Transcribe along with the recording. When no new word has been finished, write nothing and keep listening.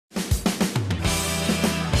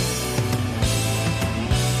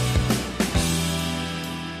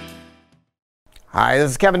Hi,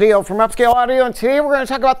 this is Kevin Deal from Upscale Audio, and today we're going to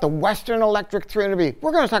talk about the Western Electric 300B.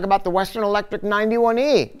 We're going to talk about the Western Electric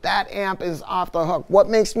 91E. That amp is off the hook. What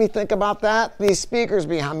makes me think about that? These speakers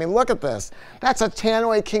behind me. Look at this. That's a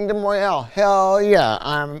Tannoy Kingdom Royale. Hell yeah,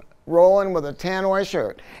 I'm rolling with a Tannoy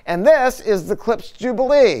shirt. And this is the Klipsch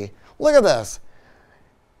Jubilee. Look at this.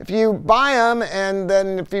 If you buy them and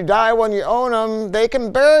then if you die when you own them, they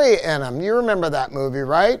can bury in them. You remember that movie,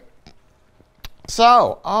 right?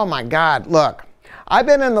 So, oh my God, look. I've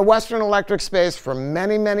been in the Western Electric space for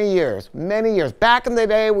many, many years. Back in the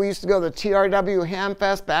day, we used to go to the TRW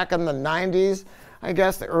Hamfest back in the 90s, I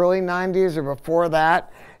guess, the early 90s or before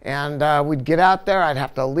that. And we'd get out there. I'd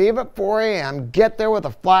have to leave at 4 a.m., get there with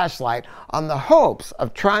a flashlight on the hopes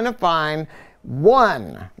of trying to find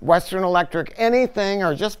one Western Electric anything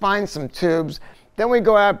or just find some tubes. Then we'd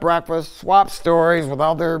go have breakfast, swap stories with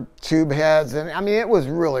other tube heads. And I mean, it was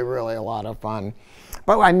really, really a lot of fun.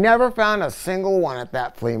 But I never found a single one at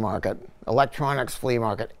that flea market, electronics flea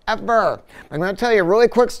market, ever. I'm going to tell you a really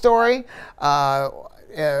quick story. Somewhere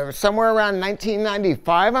around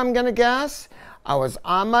 1995, I'm going to guess, I was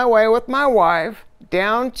on my way with my wife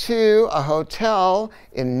down to a hotel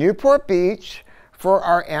in Newport Beach for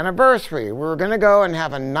our anniversary. We were going to go and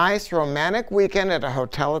have a nice romantic weekend at a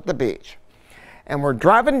hotel at the beach. And we're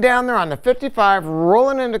driving down there on the 55,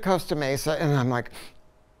 rolling into Costa Mesa, and I'm like,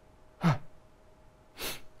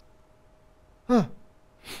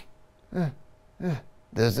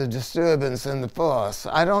 there's a disturbance in the force.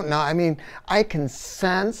 I don't know. I mean, I can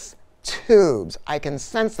sense tubes. I can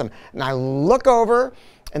sense them. And I look over,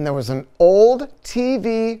 and there was an old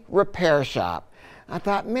TV repair shop. I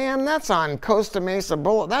thought, man, that's on Costa Mesa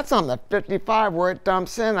Boulevard. That's on the 55 where it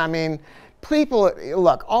dumps in. I mean, people,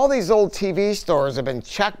 look, all these old TV stores have been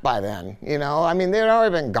checked by then. You know, I mean, they'd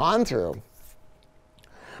already been gone through.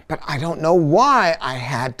 But I don't know why I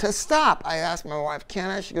had to stop. I asked my wife, can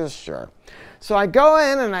I? She goes, sure. So I go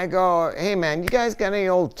in and I go, hey man, you guys got any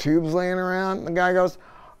old tubes laying around? The guy goes,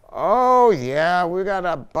 oh yeah, we got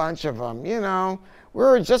a bunch of them. You know, we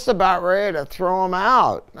were just about ready to throw them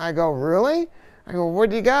out. I go, really? I go, what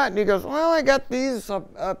do you got? And he goes, well, I got these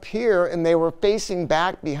up here, and they were facing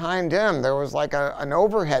back behind him. There was like an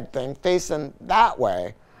overhead thing facing that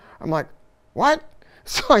way. I'm like, what?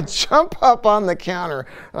 So I jump up on the counter,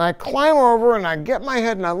 and I climb over, and I get my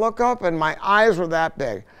head, and I look up, and my eyes were that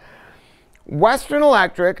big. Western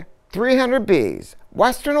Electric 300Bs,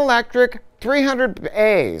 Western Electric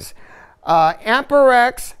 300As,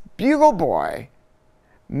 Amperex Bugle Boy,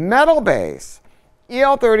 metal bass,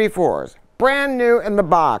 EL34s, brand new in the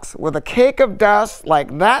box with a cake of dust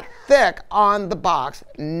like that thick on the box,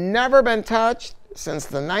 never been touched since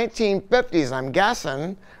the 1950s, I'm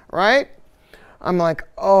guessing, right? I'm like,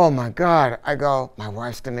 oh my God. I go, my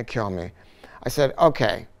wife's gonna kill me. I said,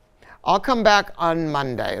 okay, I'll come back on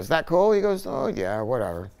Monday. Is that cool? He goes, oh yeah,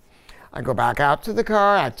 whatever. I go back out to the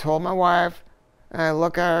car. I told my wife, and I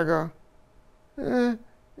look at her, I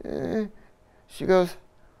go, She goes,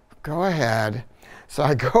 go ahead. So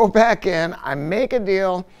I go back in, I make a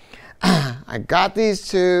deal. I got these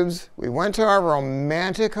tubes. We went to our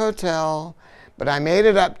romantic hotel. But I made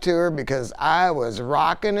it up to her because I was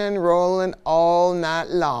rocking and rolling all night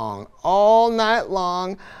long. All night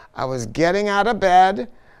long, I was getting out of bed,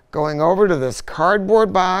 going over to this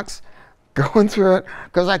cardboard box, going through it,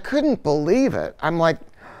 because I couldn't believe it. I'm like,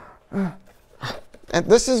 and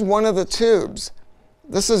this is one of the tubes.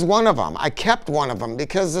 This is one of them. I kept one of them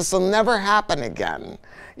because this will never happen again.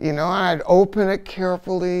 You know, and I'd open it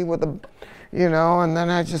carefully with a, you know, and then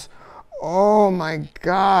I just, oh my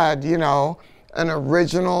God, you know, an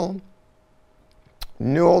original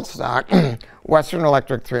new old stock Western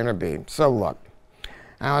Electric 300B. So look,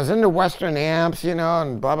 I was into Western amps, you know,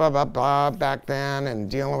 and blah, blah, blah, blah back then, and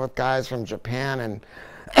dealing with guys from Japan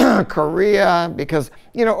and Korea, because,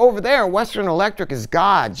 you know, over there, Western Electric is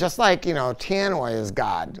God, just like, you know, Tannoy is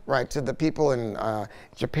God, right, to the people in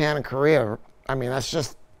Japan and Korea. I mean, that's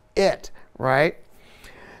just it, right?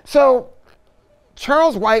 So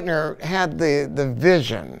Charles Whitener had the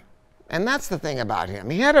vision. And that's the thing about him.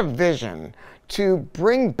 He had a vision to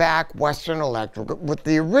bring back Western Electric with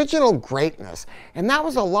the original greatness. And that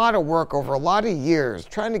was a lot of work over a lot of years,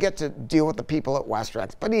 trying to get to deal with the people at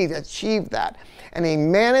Westrex. But he achieved that. And he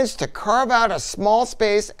managed to carve out a small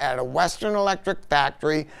space at a Western Electric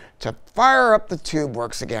factory to fire up the tube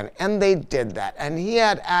works again. And they did that. And he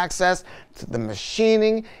had access to the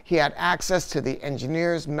machining. He had access to the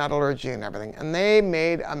engineers, metallurgy, and everything. And they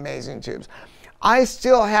made amazing tubes. I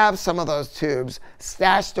still have some of those tubes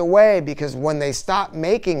stashed away because when they stopped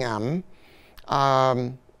making them,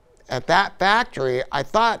 at that factory, I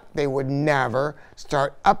thought they would never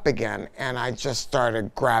start up again. And I just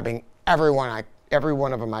started grabbing every one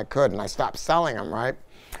of them I could, and I stopped selling them, right?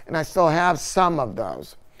 And I still have some of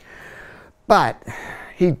those. But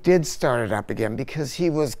he did start it up again because he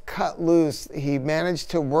was cut loose. He managed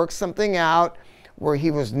to work something out where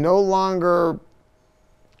he was no longer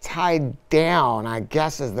tied down, I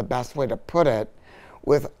guess is the best way to put it,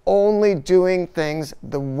 with only doing things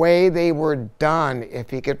the way they were done if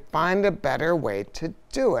he could find a better way to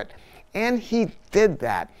do it. And he did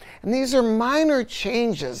that. And these are minor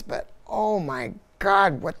changes, but oh my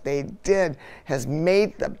God, what they did has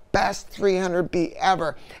made the best 300B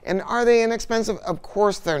ever. And are they inexpensive? Of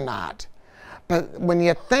course they're not. But when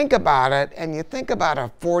you think about it, and you think about a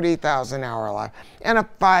 40,000 hour life and a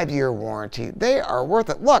 5-year warranty, they are worth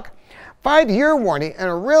it. Look, 5-year warranty and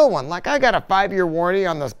a real one. Like I got a 5-year warranty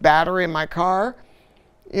on this battery in my car,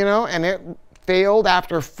 you know, and it failed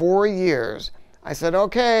after 4 years. I said,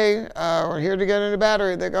 okay, we're here to get a new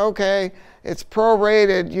battery. They go, okay, it's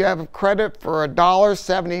prorated. You have credit for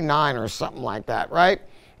 $1.79 or something like that, right?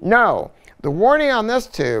 No, the warranty on this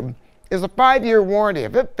tube is a 5-year warranty.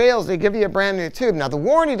 If it fails, they give you a brand new tube. Now, the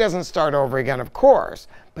warranty doesn't start over again, of course,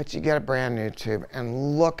 but you get a brand new tube.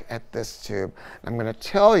 And look at this tube. I'm going to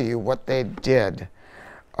tell you what they did.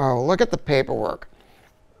 Oh, look at the paperwork.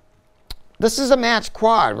 This is a matched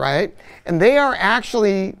quad, right? And they are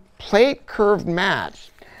actually plate curved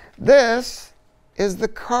matched. This is the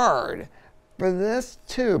card for this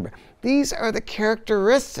tube. These are the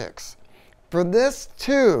characteristics for this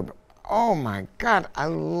tube. Oh my God, I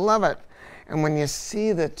love it. And when you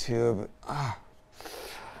see the tube, oh,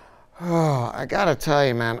 I gotta tell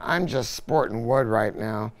you, man, I'm just sporting wood right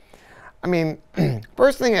now. I mean,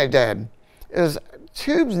 first thing I did is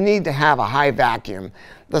tubes need to have a high vacuum.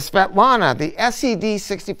 The Svetlana, the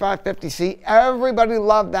SED6550C, everybody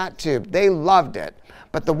loved that tube. They loved it.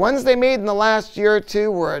 But the ones they made in the last year or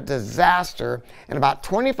two were a disaster, and about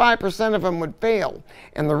 25% of them would fail.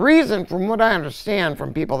 And the reason, from what I understand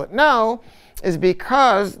from people that know, is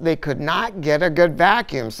because they could not get a good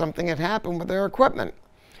vacuum. Something had happened with their equipment.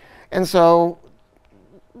 And so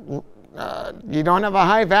you don't have a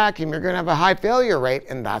high vacuum, you're going to have a high failure rate,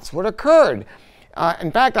 and that's what occurred.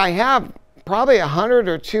 In fact, I have probably 100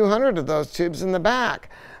 or 200 of those tubes in the back,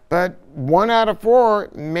 but 1 out of 4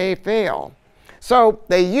 may fail. So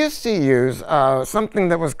they used to use something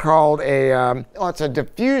that was called it's a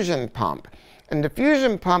diffusion pump. And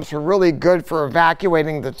diffusion pumps were really good for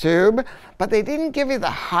evacuating the tube, but they didn't give you the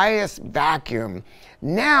highest vacuum.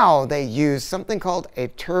 Now they use something called a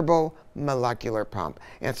turbomolecular pump.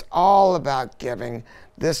 And it's all about giving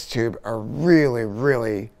this tube a really,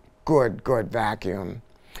 really good vacuum.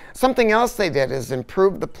 Something else they did is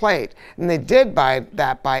improve the plate. And they did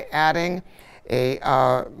that by adding a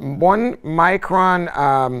 1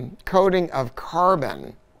 micron coating of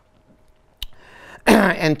carbon.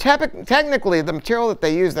 And technically, the material that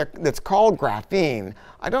they use that's called graphene,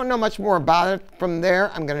 I don't know much more about it from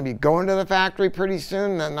there. I'm going to be going to the factory pretty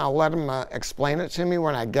soon, and I'll let them explain it to me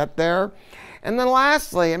when I get there. And then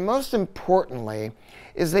lastly, and most importantly,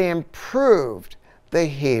 is they improved the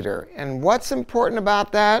heater. And what's important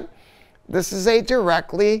about that? This is a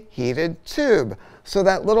directly heated tube. So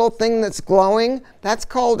that little thing that's glowing, that's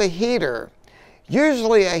called a heater.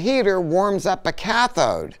 Usually a heater warms up a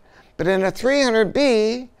cathode. But in a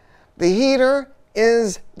 300B, the heater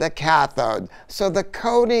is the cathode. So the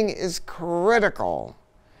coating is critical.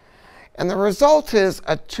 And the result is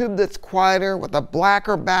a tube that's quieter with a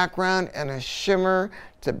blacker background and a shimmer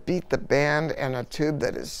to beat the band, and a tube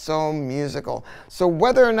that is so musical. So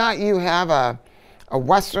whether or not you have a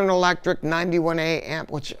Western Electric 91A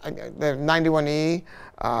amp, which the 91E,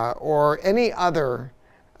 or any other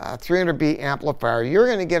 300B amplifier, you're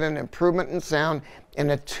going to get an improvement in sound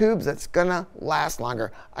in a tube that's going to last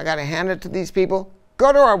longer. I got to hand it to these people.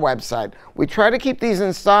 Go to our website. We try to keep these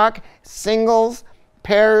in stock, singles,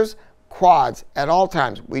 pairs, quads at all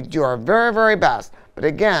times. We do our very, very best. But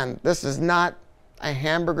again, this is not a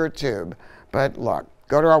hamburger tube. But look,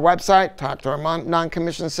 go to our website, talk to our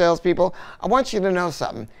non-commissioned salespeople. I want you to know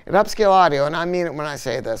something. At Upscale Audio, and I mean it when I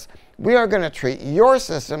say this, we are going to treat your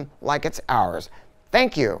system like it's ours.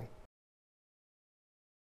 Thank you.